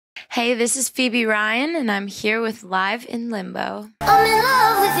Hey, this is Phoebe Ryan, and I'm here with Live in Limbo. I'm in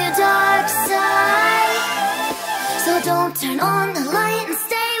love with your dark side, so don't turn on the light and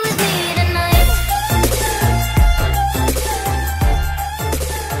stay with me tonight.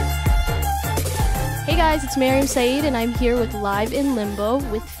 Hey guys, it's Maryam Said, and I'm here with Live in Limbo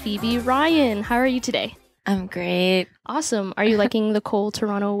with Phoebe Ryan. How are you today? I'm great. Awesome. Are you liking the cold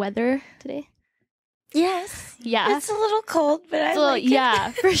Toronto weather today? Yes. Yeah. It's a little cold, but I like it.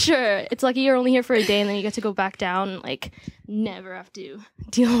 Yeah, for sure. It's lucky you're only here for a day and then you get to go back down and like never have to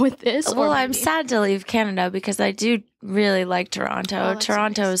deal with this. Well, I'm sad to leave Canada because I do really like Toronto. Oh,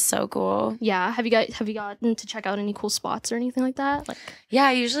 Toronto nice. is so cool. Yeah. Have you gotten to check out any cool spots or anything like that? Yeah,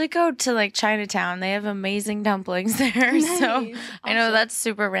 I usually go to like Chinatown. They have amazing dumplings there. Nice. So Awesome. I know that's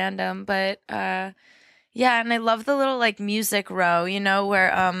super random, but yeah, and I love the little like music row, you know,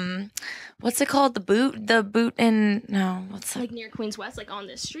 where what's it called? The boot in what's that? Like near Queens West, like on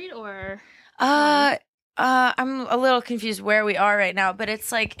this street or I'm a little confused where we are right now, but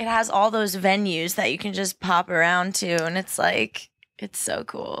it's like it has all those venues that you can just pop around to, and it's like it's so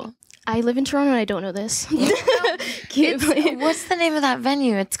cool. I live in Toronto and I don't know this. What's the name of that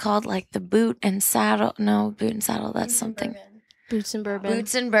venue? It's called like the Boot and Saddle. No, Boot and Saddle. That's something. Boots and Bourbon.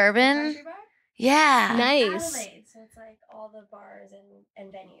 Boots and Bourbon. Yeah. Nice. So it's like all the bars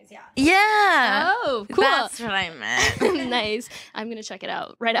and venues, yeah. Yeah. Oh, cool. That's what I meant. Nice. I'm gonna check it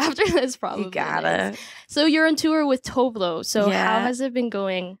out right after this. Probably. You gotta. Nice. So you're on tour with Toblo. So Yeah. how has it been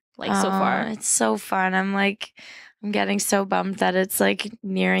going? Like so far? It's so fun. I'm getting so bummed that it's like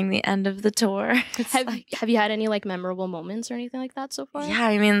nearing the end of the tour. Have you had any like memorable moments or anything like that so far? Yeah,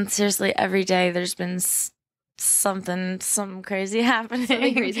 I mean, seriously, every day there's been something crazy happening.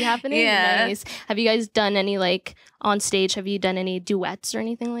 Something crazy happening? Yeah. Nice. Have you guys done any like on stage? Have you done any duets or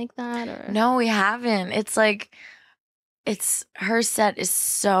anything like that? Or No, we haven't. It's like her set is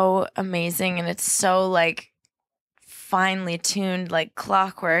so amazing and it's so like finely tuned, like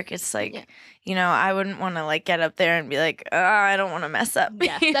clockwork. It's like, Yeah. you know, I wouldn't want to like get up there and be like, oh, I don't want to mess up.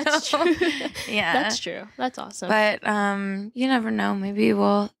 Yeah, you that's know? true. Yeah. That's true. That's awesome. But you never know. Maybe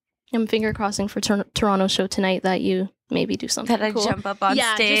I'm finger crossing for Toronto show tonight that you maybe do something that I cool. jump up on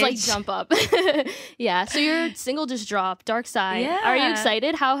yeah, stage. just like jump up. Yeah. So your single just dropped, Dark Side. Yeah. Are you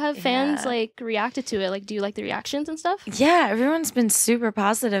excited? How have fans Yeah. like reacted to it? Like, do you like the reactions and stuff? Yeah, everyone's been super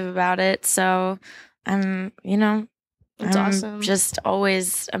positive about it. So I'm Awesome. just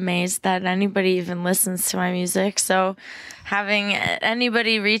always amazed that anybody even listens to my music. So having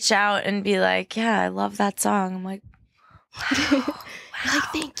anybody reach out and be like, yeah, I love that song. I'm like, wow. Like,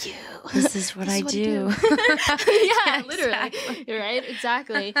 thank you. This is what I do. Yeah, literally. Exactly. You're right.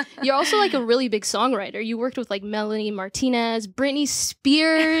 Exactly. You're also like a really big songwriter. You worked with like Melanie Martinez, Britney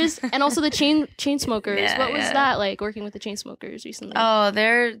Spears, and also the Chainsmokers. Yeah, What was yeah. that like working with the Chainsmokers recently? Oh,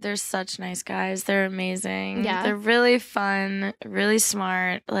 they're such nice guys. They're amazing. Yeah. They're really fun, really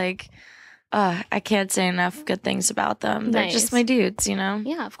smart. Like, I can't say enough good things about them. They're just Nice. my dudes, you know?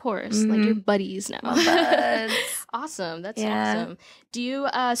 Yeah, of course. Like your buddies now. Buds. Awesome. That's Yeah. awesome. Do you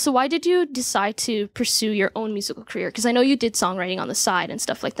so why did you decide to pursue your own musical career? Because I know you did songwriting on the side and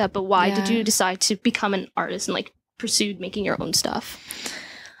stuff like that, but why did Yeah. you decide to become an artist and like pursued making your own stuff?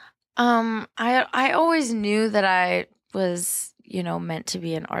 I always knew that I was, you know, meant to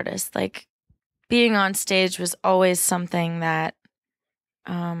be an artist. Like being on stage was always something that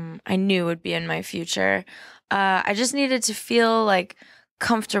I knew would be in my future. I just needed to feel like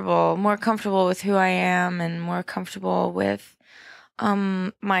more comfortable with who I am and more comfortable with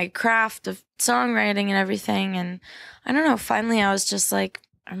my craft of songwriting and everything. And I don't know, finally I was just like,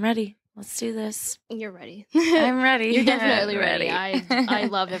 I'm ready. Let's do this. You're ready. I'm ready. You're definitely I'm ready. I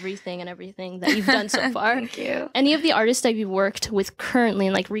love everything that you've done so far. Thank you. Any of the artists that you've worked with currently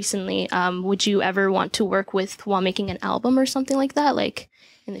and like recently, would you ever want to work with while making an album or something like that, like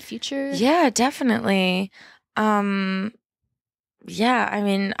in the future? Yeah, definitely. Yeah, I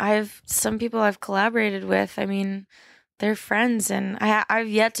mean, some people I've collaborated with. I mean, they're friends, and I've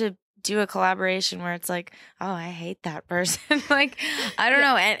yet to do a collaboration where it's like, oh, I hate that person. Like, I don't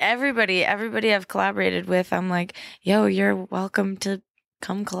know. And everybody I've collaborated with, I'm like, yo, you're welcome to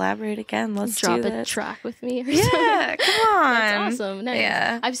come collaborate again. Let's Drop do a this. track with me. Or something. Yeah, come on. That's awesome. Nice.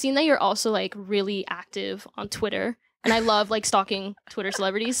 Yeah. I've seen that you're also like really active on Twitter. And I love like stalking Twitter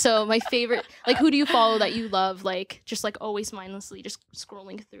celebrities. So my favorite, like, who do you follow that you love? Like, just like always mindlessly just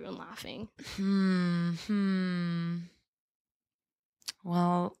scrolling through and laughing.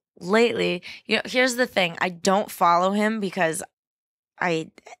 Well, lately, you know, here's the thing. I don't follow him because I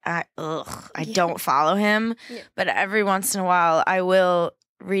don't follow him. Yeah. But every once in a while, I will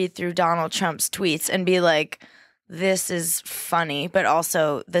read through Donald Trump's tweets and be like, this is funny, but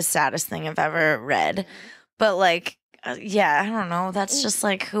also the saddest thing I've ever read. But like, yeah, I don't know. That's just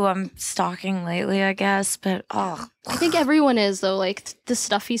like who I'm stalking lately, I guess. But I think everyone is though. Like the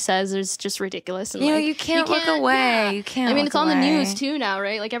stuff he says is just ridiculous, and you can't look away. Yeah. You can't. I mean, look it's on away. the news too now,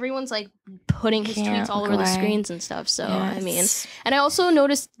 right? Like everyone's like putting his tweets all over the screens and stuff. So I mean, and I also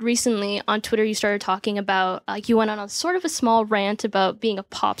noticed recently on Twitter you started talking about like you went on a sort of a small rant about being a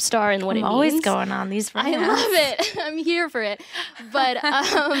pop star and what it means. I'm always going on these rants. I love it. I'm here for it. But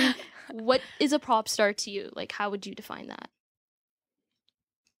what is a pop star to you? Like, how would you define that?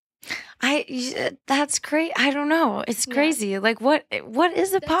 That's great. I don't know. It's crazy. Like what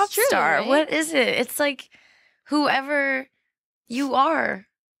is a pop star? Right? What is it? It's like whoever you are.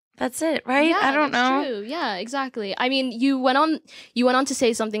 That's it, right? Yeah, I don't know. True. Yeah, exactly. I mean, you went on to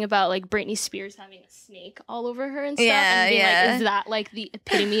say something about like Britney Spears having a snake all over her and stuff. Yeah, and being yeah. like, is that like the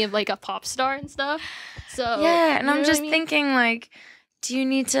epitome of like a pop star and stuff? So yeah, and I'm just I mean? thinking like, do you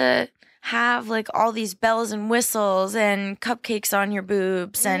need to have like all these bells and whistles and cupcakes on your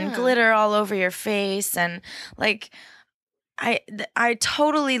boobs and glitter all over your face and like I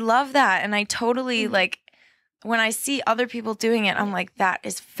totally love that, and I totally like when I see other people doing it, I'm like, that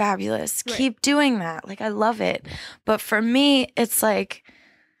is fabulous. Right. Keep doing that. Like I love it. But for me, it's like,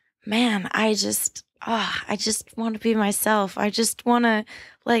 man, I just want to be myself. I just want to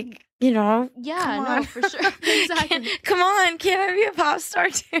like, Yeah, no, for sure. Exactly. Come on, can't I be a pop star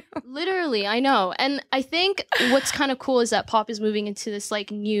too? Literally, I know. And I think what's kind of cool is that pop is moving into this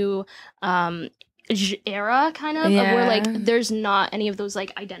like new era kind of where like there's not any of those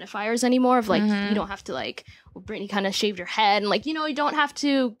like identifiers anymore of like you don't have to like Britney kind of shaved her head and like you don't have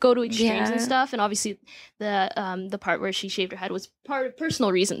to go to extremes and stuff, and obviously the part where she shaved her head was part of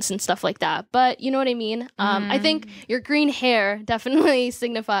personal reasons and stuff like that, but you know what I mean. I think your green hair definitely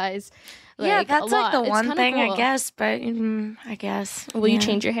signifies like, that's a like lot. the one thing cool. I guess, but I guess will you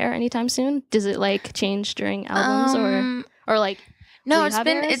change your hair anytime soon? Does it like change during albums or like no,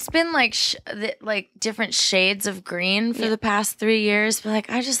 it's been like like different shades of green for the past 3 years. But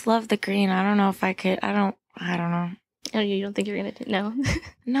like, I just love the green. I don't know if I could. I don't know. Oh, you don't think you're gonna no?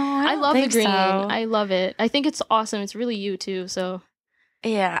 No, I love the green. So. I love it. I think it's awesome. It's really you too. So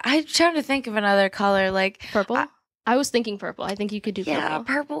yeah, I'm trying to think of another color like purple. I was thinking purple. I think you could do purple. Yeah,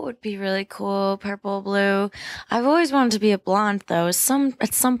 purple would be really cool. Purple, blue. I've always wanted to be a blonde, though. At some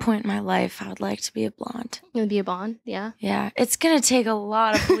point in my life, I would like to be a blonde. You would be a blonde, yeah? Yeah. It's going to take a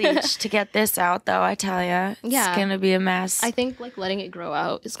lot of bleach to get this out, though, I tell you. It's going to be a mess. I think, like, letting it grow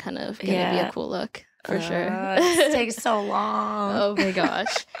out is kind of going to be a cool look. For sure. It takes so long. Oh my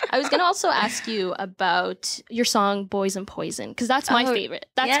gosh. I was going to also ask you about your song Boyz N Poizn, because that's my favorite.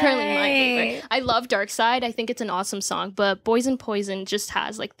 That's currently my favorite. I love Dark Side. I think it's an awesome song, but Boyz N Poizn just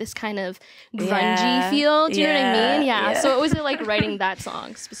has like this kind of grungy feel. Do you know what I mean? Yeah. So what was it like writing that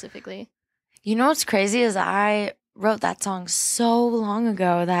song specifically? You know what's crazy is I wrote that song so long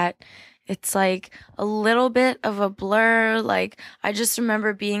ago that it's like a little bit of a blur. Like I just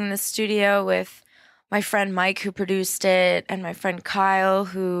remember being in the studio with my friend Mike, who produced it, and my friend Kyle,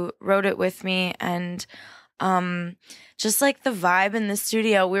 who wrote it with me, and just like the vibe in the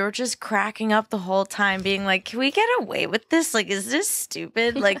studio, we were just cracking up the whole time, being like, can we get away with this? Like, is this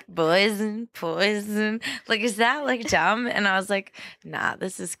stupid? Like, Boyz N Poizn? Like, is that like dumb? And I was like, nah,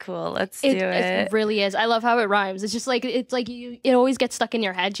 this is cool. Let's do it. It really is. I love how it rhymes. It's just like, it always gets stuck in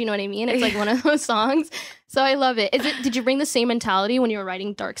your head. You know what I mean? It's like one of those songs. So I love it. Did you bring the same mentality when you were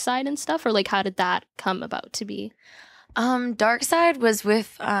writing Dark Side and stuff? Or like, how did that come about to be? Dark Side was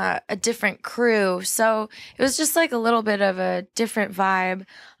with a different crew, so it was just like a little bit of a different vibe.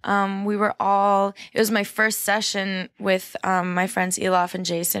 It was my first session with my friends Elof and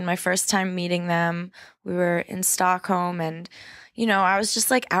Jason, my first time meeting them. We were in Stockholm, and I was just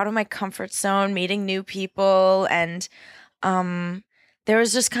like out of my comfort zone, meeting new people, and there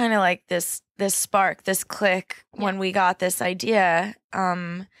was just kind of like this spark, this click when we got this idea,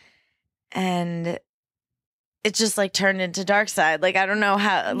 and it just like turned into Dark Side. Like, I don't know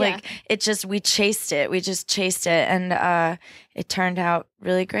how, like we chased it. We just chased it, and it turned out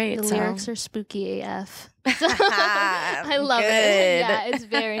really great. The lyrics are spooky AF. I love it. Yeah,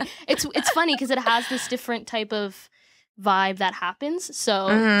 it's funny because it has this different type of vibe that happens. So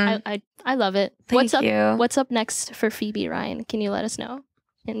I love it. Thank you. What's up next for Phoebe Ryan? Can you let us know?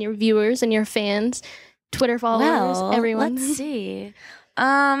 And your viewers and your fans, Twitter followers, everyone. Let's see.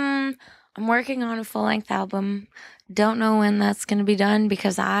 I'm working on a full-length album. Don't know when that's going to be done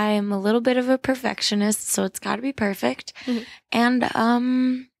because I am a little bit of a perfectionist, so it's got to be perfect. And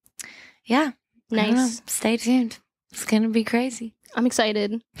yeah. Nice. Stay tuned. It's going to be crazy. I'm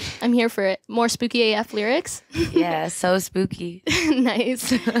excited. I'm here for it. More spooky AF lyrics. Yeah, so spooky.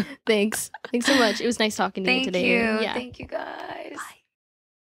 Nice. Thanks so much. It was nice talking to you today. Thank you. Yeah. Thank you guys. Bye.